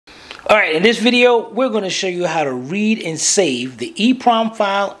Alright, in this video, we're going to show you how to read and save the EEPROM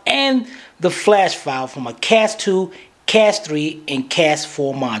file and the flash file from a CAS2, CAS3, and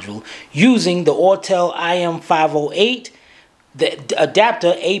CAS4 module using the Autel IM508, the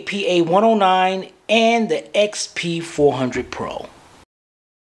adapter APA109, and the XP400 Pro.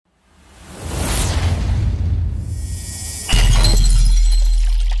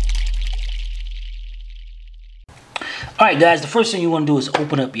 Alright guys, the first thing you want to do is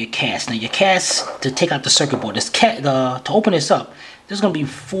open up your CAS. Now your CAS, to take out the circuit board, to open this up, there's going to be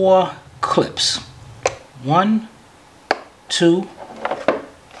 4 clips. 1, 2,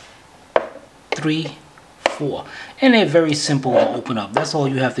 3, 4. And they're very simple to open up. That's all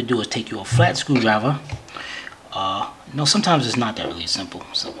you have to do is take your flat screwdriver. No, sometimes it's not that really simple.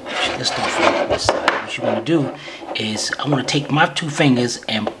 So let's start from this side. What you want to do is I want to take my 2 fingers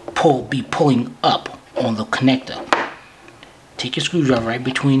and be pulling up on the connector. Take your screwdriver right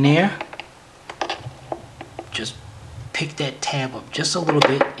between there. Just pick that tab up just a little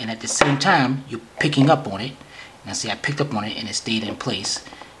bit, and at the same time you're picking up on it. Now see, I picked up on it and it stayed in place.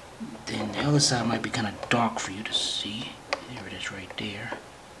 Then the other side might be kind of dark for you to see. There it is right there.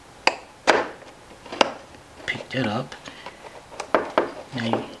 Pick that up.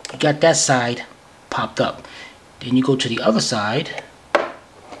 Now you got that side popped up. Then you go to the other side.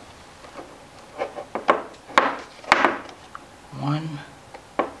 1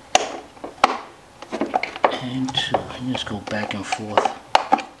 and 2, and just go back and forth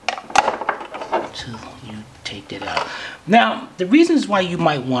until you take that out. Now, the reasons why you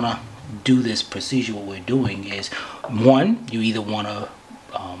might want to do this procedure, what we're doing is, 1, you either want to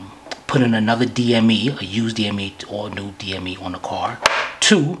put in another DME, a used DME or a new DME on the car.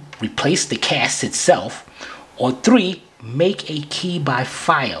 2, replace the CAS itself. Or 3, make a key by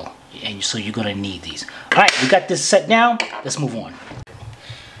file. And so you're gonna need these. All right, we got this set now. Let's move on.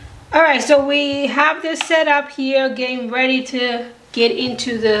 All right, so we have this set up here, getting ready to get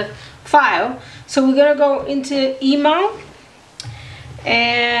into the file. So we're gonna go into email,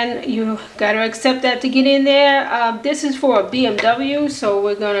 and you gotta accept that to get in there. This is for a BMW, so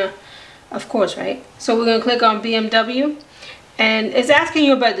we're gonna, of course, right? So we're gonna click on BMW. And it's asking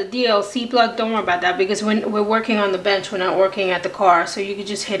you about the DLC plug. Don't worry about that, because when we're working on the bench, we're not working at the car. So you can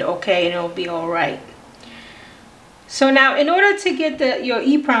just hit OK and it'll be all right. So now, in order to get your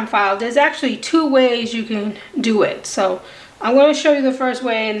EEPROM file, there's actually 2 ways you can do it. So I'm going to show you the first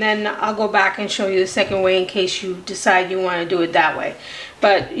way, and then I'll go back and show you the second way in case you decide you want to do it that way.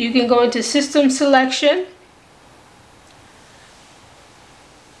 But you can go into System Selection.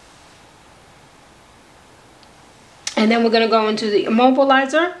 And then we're going to go into the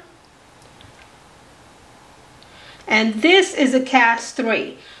immobilizer. And this is a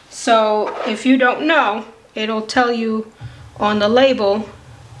CAS3. So if you don't know, it'll tell you on the label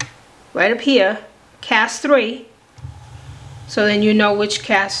right up here, CAS3. So then you know which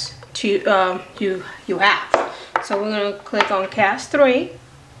CAS you have. So we're going to click on CAS3.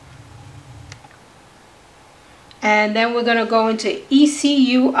 And then we're going to go into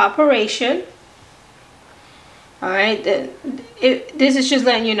ECU operation. Alright, this is just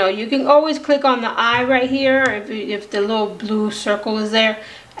letting you know, you can always click on the I right here if the little blue circle is there,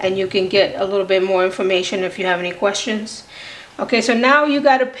 and you can get a little bit more information if you have any questions. Okay, so now you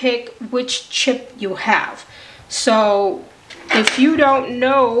got to pick which chip you have. So if you don't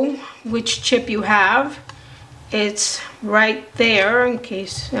know which chip you have, it's right there, in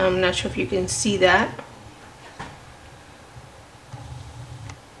case, I'm not sure if you can see that.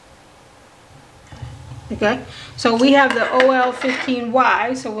 Okay, so we have the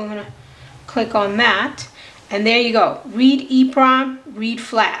OL15Y, so we're going to click on that, and there you go. Read EEPROM, read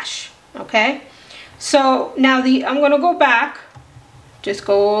flash. Okay, so now I'm going to go back, just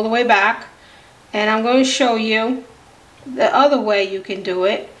go all the way back, and I'm going to show you the other way you can do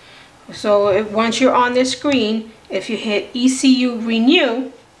it. So once you're on this screen, if you hit ECU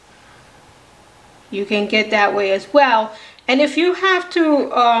renew, you can get that way as well. And if you have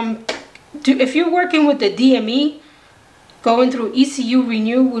to if you're working with the DME, going through ECU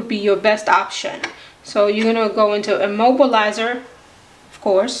renew would be your best option. So you're going to go into immobilizer, of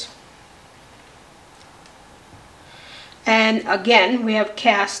course. And again, we have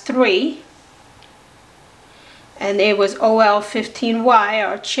CAS3. And it was OL15Y,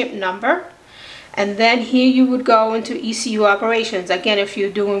 our chip number. And then here you would go into ECU operations. Again, if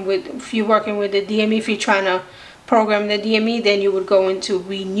you're working with the DME, if you're trying to program the DME, then you would go into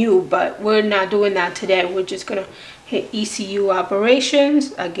renew, but we're not doing that today. We're just going to hit ECU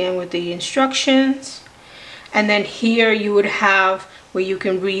operations again with the instructions, and then here you would have where you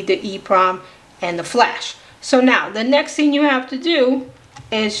can read the EEPROM and the flash. So now the next thing you have to do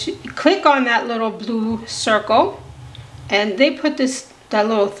is click on that little blue circle, and they put that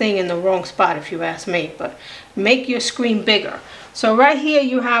little thing in the wrong spot if you ask me, but make your screen bigger. So right here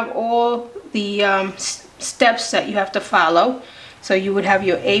you have all the steps that you have to follow. So you would have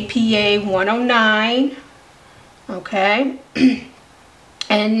your APA 109, okay?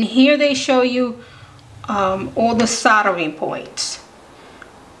 And here they show you all the soldering points.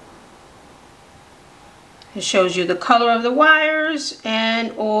 It shows you the color of the wires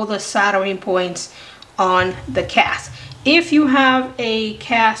and all the soldering points on the CAS. If you have a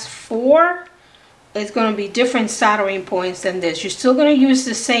CAS4, it's going to be different soldering points than this. You're still going to use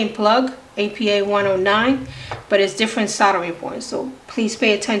the same plug, APA 109, but it's different soldering points. So please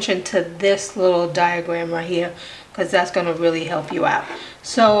pay attention to this little diagram right here, because that's going to really help you out.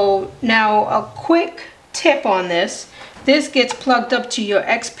 So now a quick tip on this. This gets plugged up to your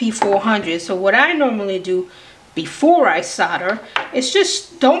XP400. So what I normally do before I solder is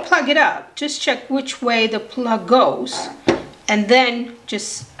just don't plug it up. Just check which way the plug goes, and then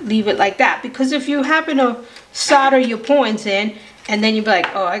just leave it like that. Because if you happen to solder your points in, and then you'll be like,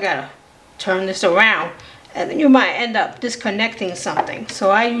 oh, I gotta turn this around, and then you might end up disconnecting something.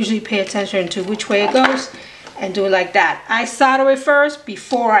 So I usually pay attention to which way it goes and do it like that. I solder it first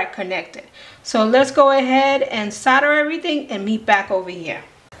before I connect it. So let's go ahead and solder everything and meet back over here.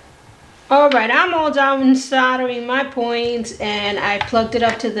 Alright, I'm all done soldering my points, and I plugged it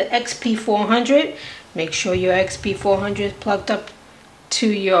up to the XP400. Make sure your XP400 is plugged up to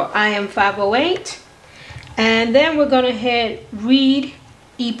your IM508. And then we're going to hit read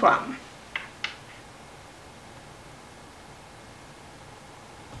EEPROM.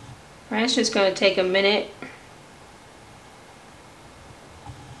 Right, it's just going to take a minute.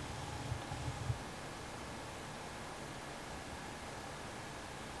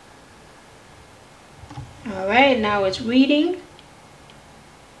 Alright, now it's reading.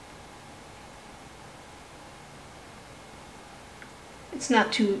 It's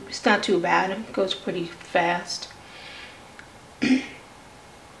not too bad. It goes pretty fast.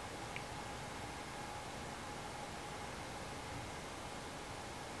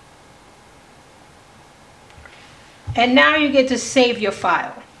 And now you get to save your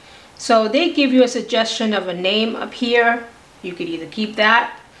file. So they give you a suggestion of a name up here. You could either keep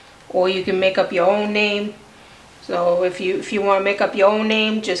that, or you can make up your own name. So if you want to make up your own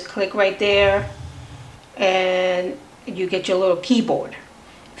name, just click right there and you get your little keyboard.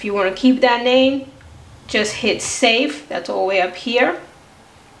 If you want to keep that name, just hit save. That's all the way up here.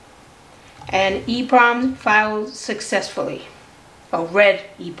 And EEPROM filed successfully. Or read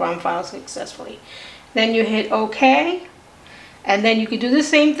EEPROM filed successfully. Then you hit OK. And then you can do the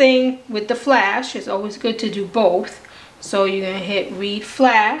same thing with the flash. It's always good to do both. So you're going to hit read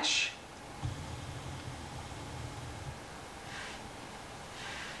flash.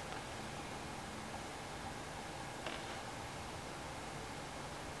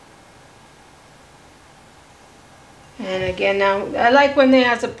 And again, now I like when there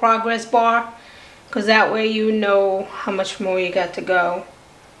has a progress bar, because that way you know how much more you got to go.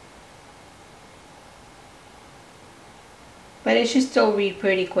 But it should still read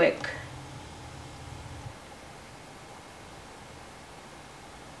pretty quick.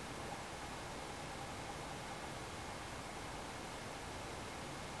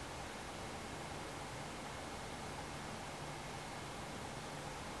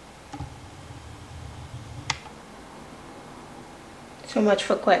 So much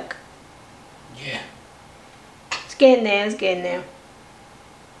for quick. Yeah. It's getting there, it's getting there.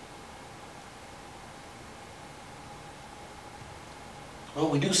 Well,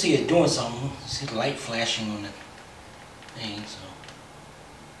 we do see it doing something. See the light flashing on the thing, so.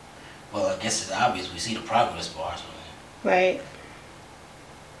 Well, I guess it's obvious. We see the progress bar. So. Right.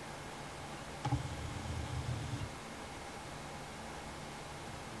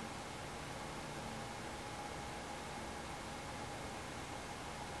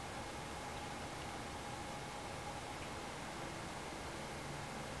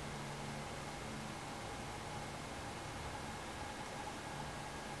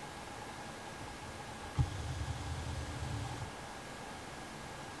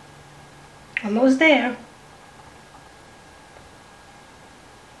 Almost there.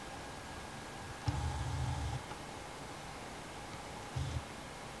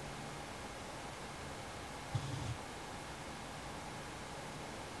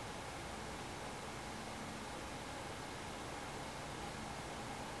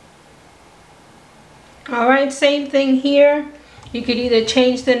 Alright, same thing here. You could either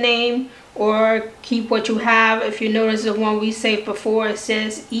change the name or keep what you have. If you notice, the one we saved before, it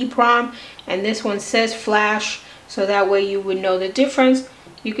says EEPROM, and this one says flash, so that way you would know the difference.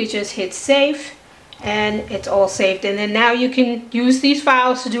 you could just hit save, and it's all saved. And then now you can use these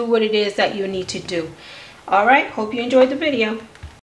files to do what it is that you need to do. All right, hope you enjoyed the video.